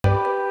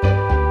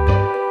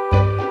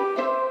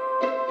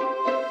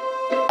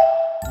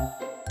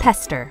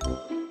Pester.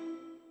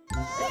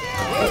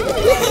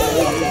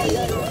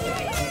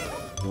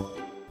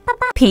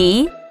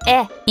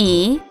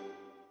 P-E-S-T-E-R.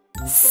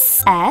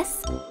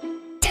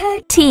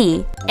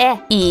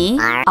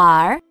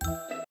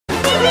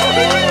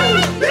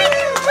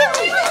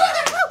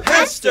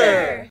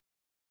 Pester.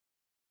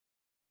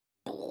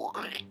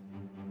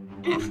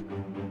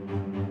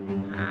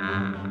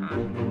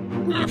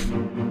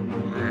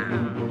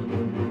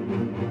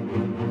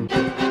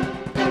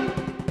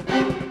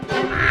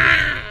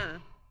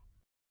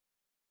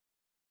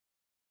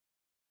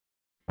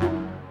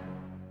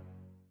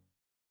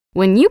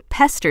 When you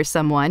pester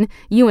someone,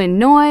 you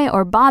annoy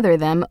or bother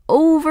them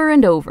over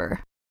and over.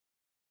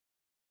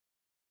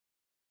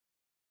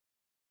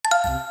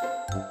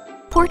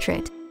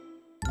 Portrait.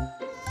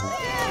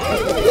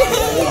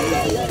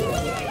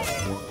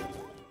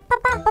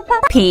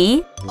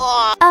 P-O-R-T-R-A-I-T.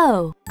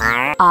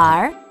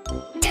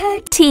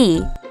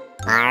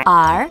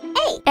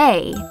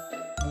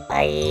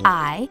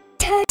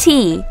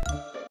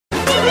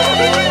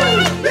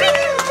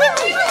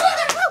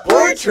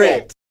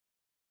 Portrait.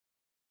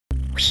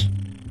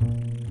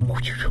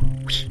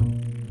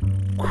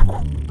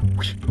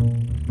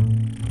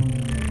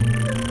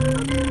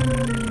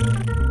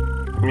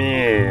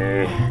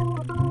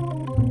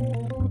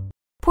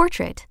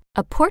 Portrait.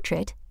 A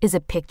portrait is a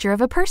picture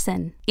of a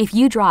person. If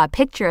you draw a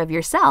picture of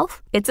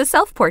yourself, it's a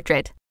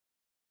self-portrait.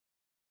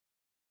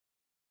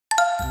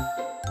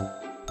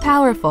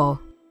 Powerful.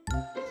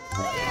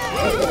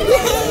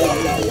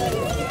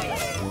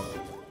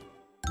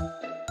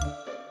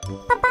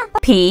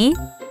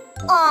 P-O-W-E-R-F-U-L.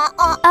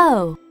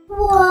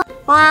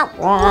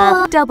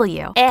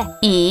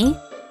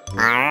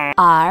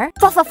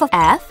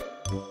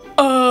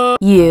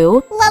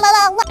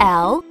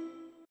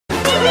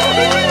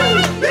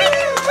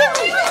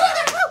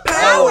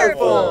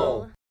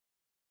 Powerful.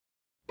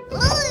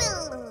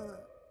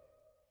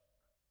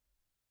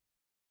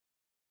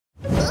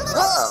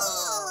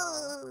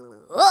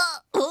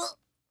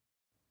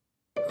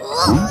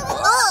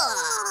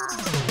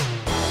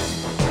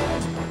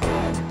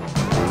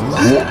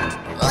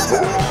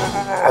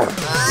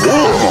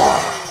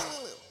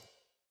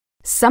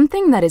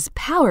 Something that is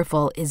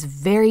powerful is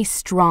very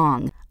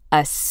strong.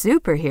 A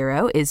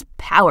superhero is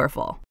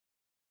powerful.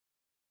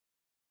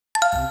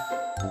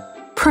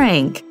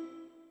 Prank.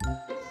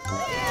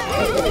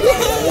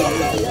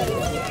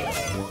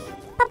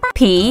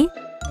 P-R-A-N-K.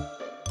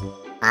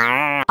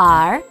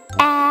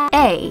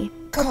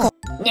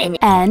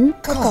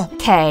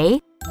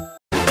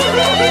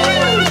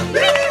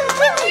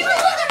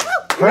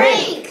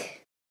 Prank.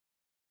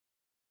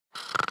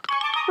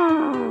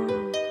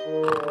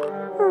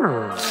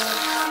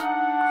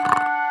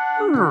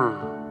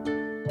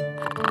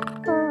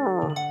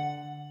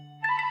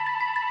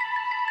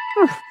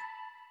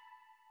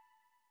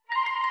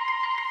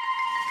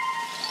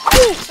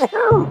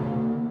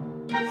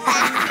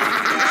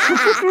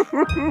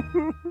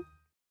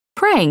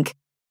 Prank.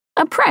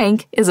 A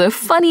prank is a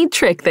funny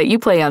trick that you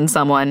play on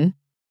someone.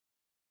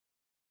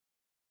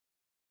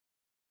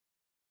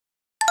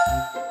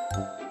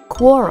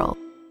 Quarrel.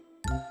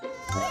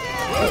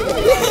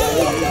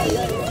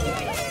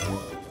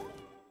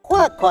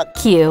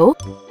 Q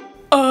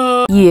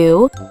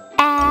U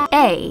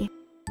A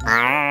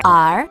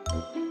R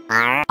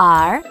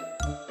R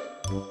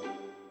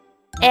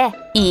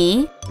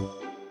E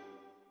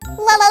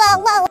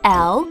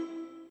L.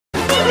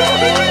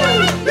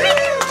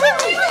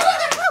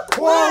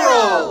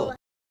 Quarrel.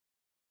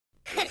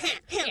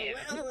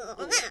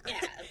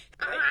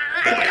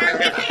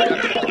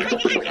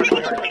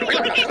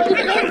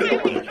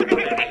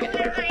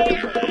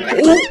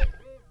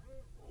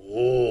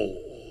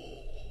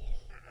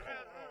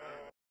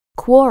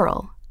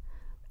 Quarrel.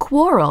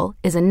 Quarrel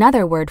is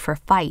another word for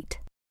fight.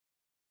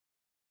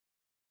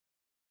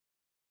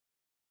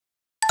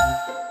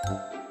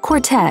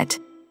 Quartet.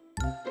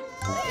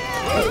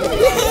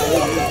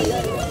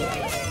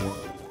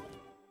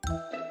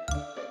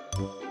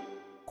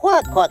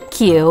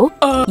 Q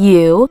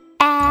U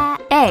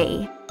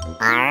A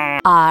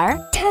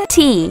R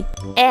T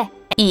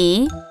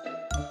E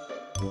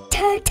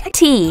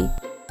T.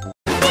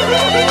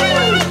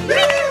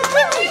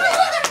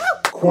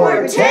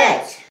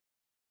 Quartet.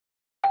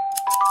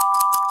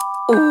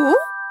 Ooh.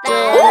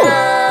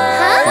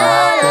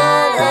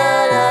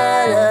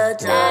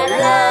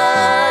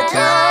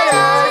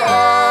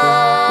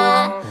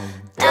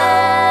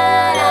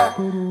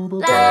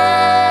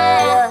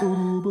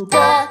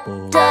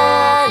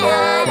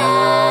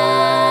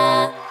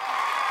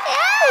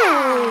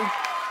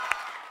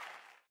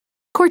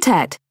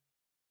 Quartet.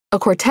 A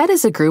quartet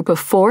is a group of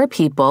 4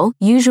 people,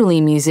 usually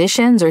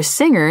musicians or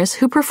singers,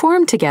 who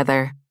perform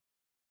together.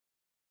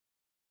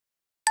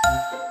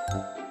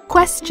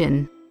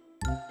 Question.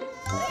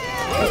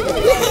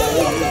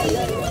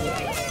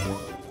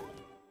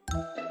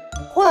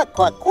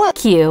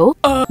 Q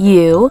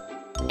U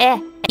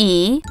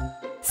E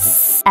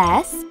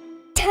S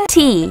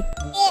T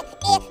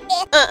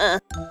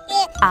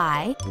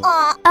I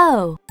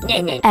O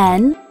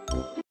N.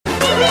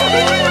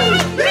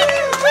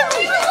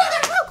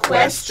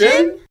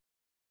 Question?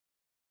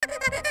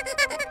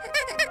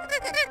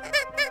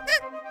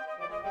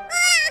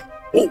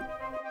 Oh.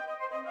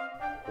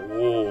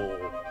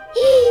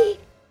 Oh.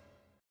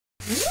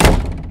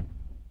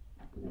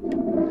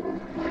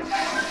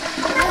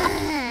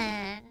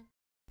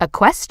 A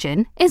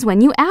question is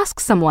when you ask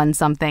someone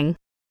something.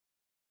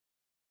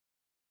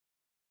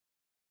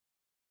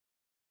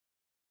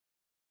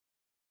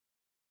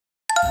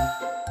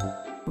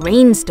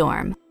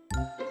 Rainstorm.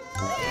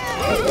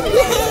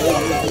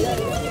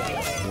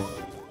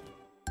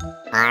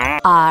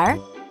 R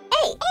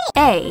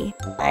A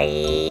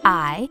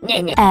I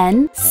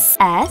N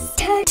S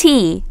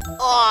T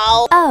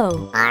O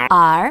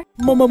R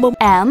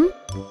M.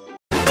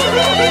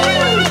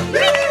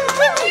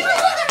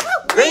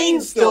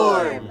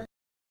 Rainstorm.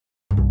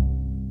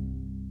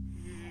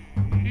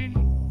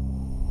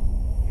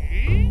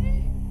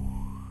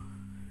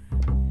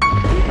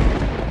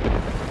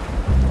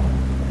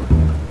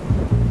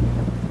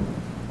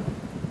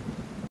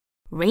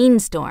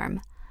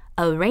 Rainstorm.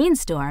 A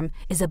rainstorm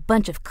is a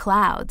bunch of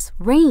clouds,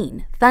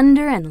 rain,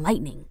 thunder, and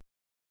lightning.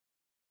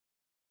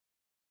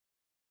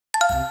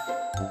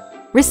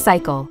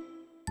 Recycle.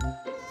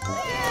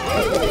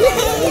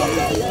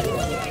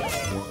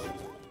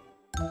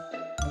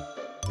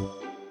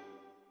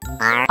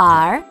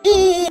 R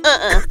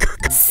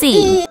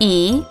C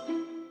E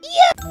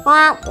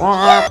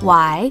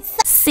Y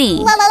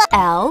C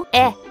L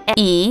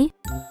E.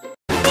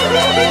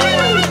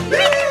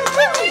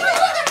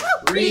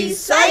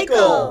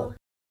 Recycle.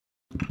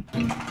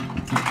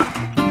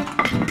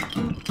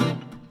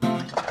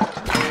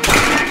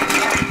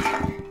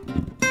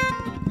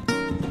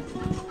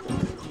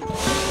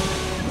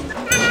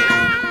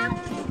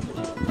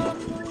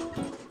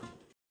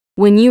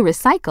 When you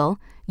recycle,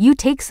 you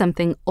take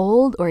something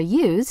old or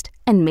used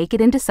and make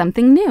it into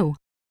something new.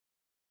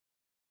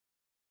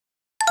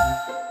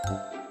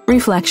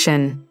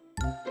 Reflection.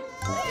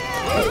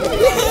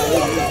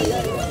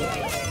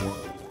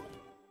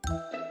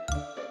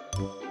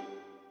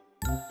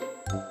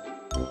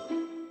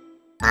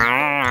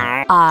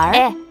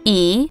 R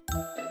E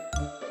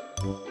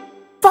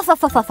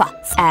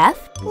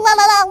F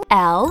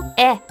L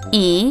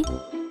E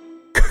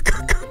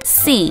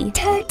C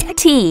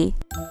T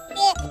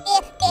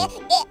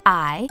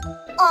I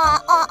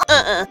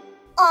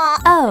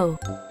O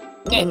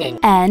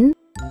N.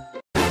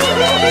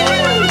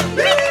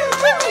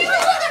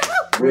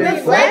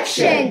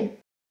 Reflection.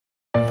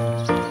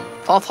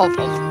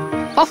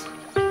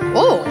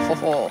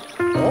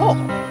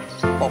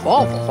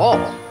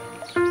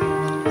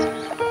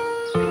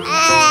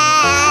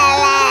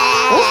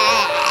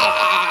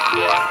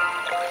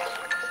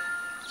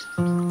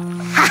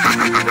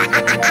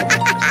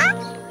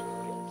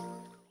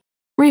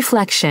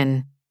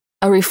 Reflection.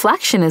 A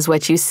reflection is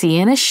what you see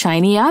in a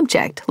shiny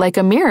object, like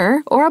a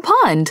mirror or a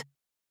pond.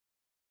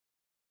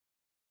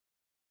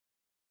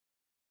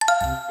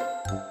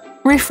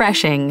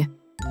 Refreshing.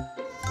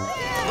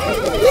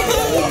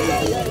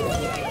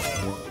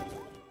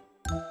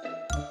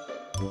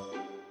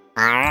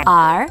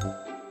 R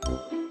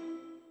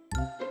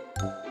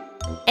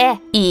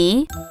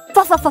E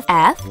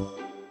F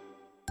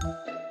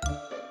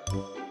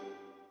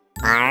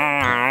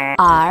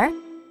R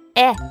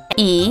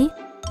E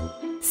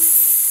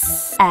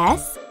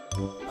S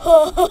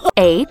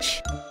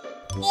H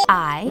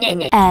I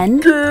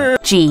N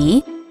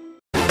G.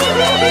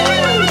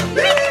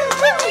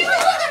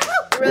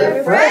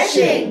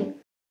 Refreshing.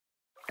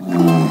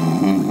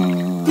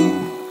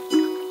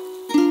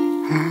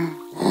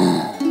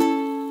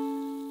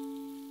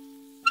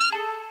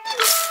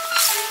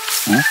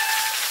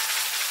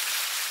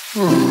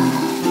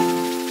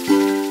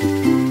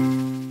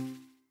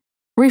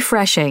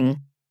 Refreshing.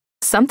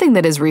 Something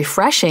that is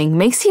refreshing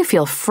makes you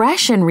feel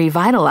fresh and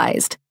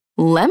revitalized.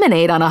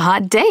 Lemonade on a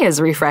hot day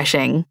is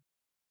refreshing.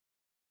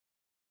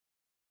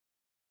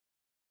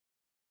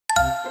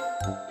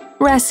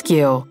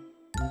 Rescue.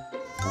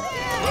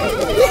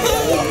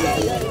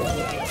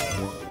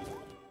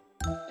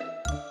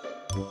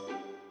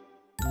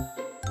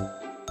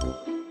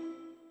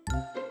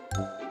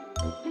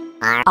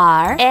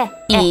 R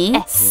E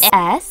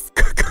S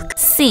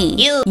C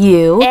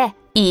U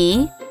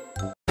E.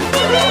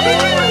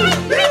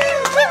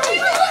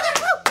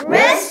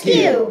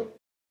 Rescue.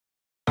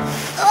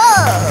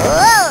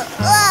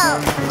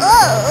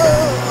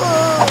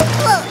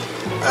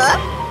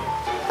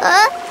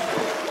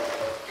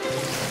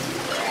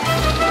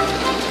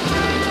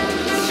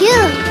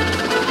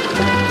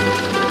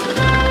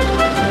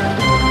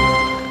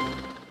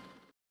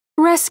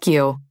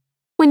 Rescue.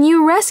 When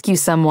you rescue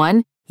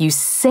someone, you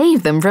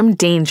save them from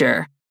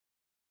danger.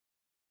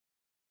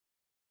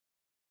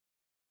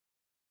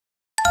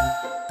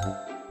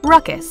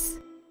 Ruckus.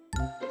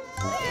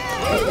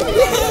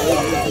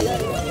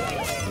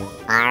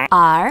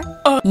 R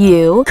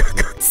U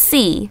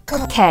C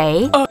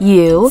K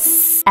U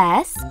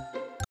S.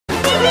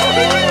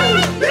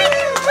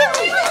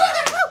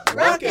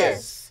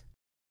 Ruckus.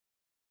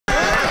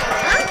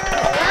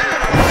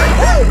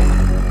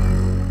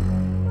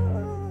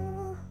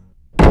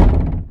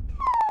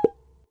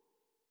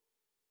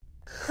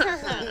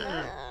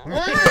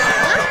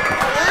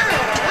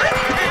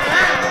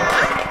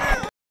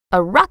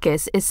 A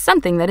ruckus is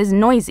something that is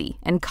noisy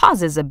and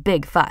causes a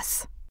big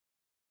fuss.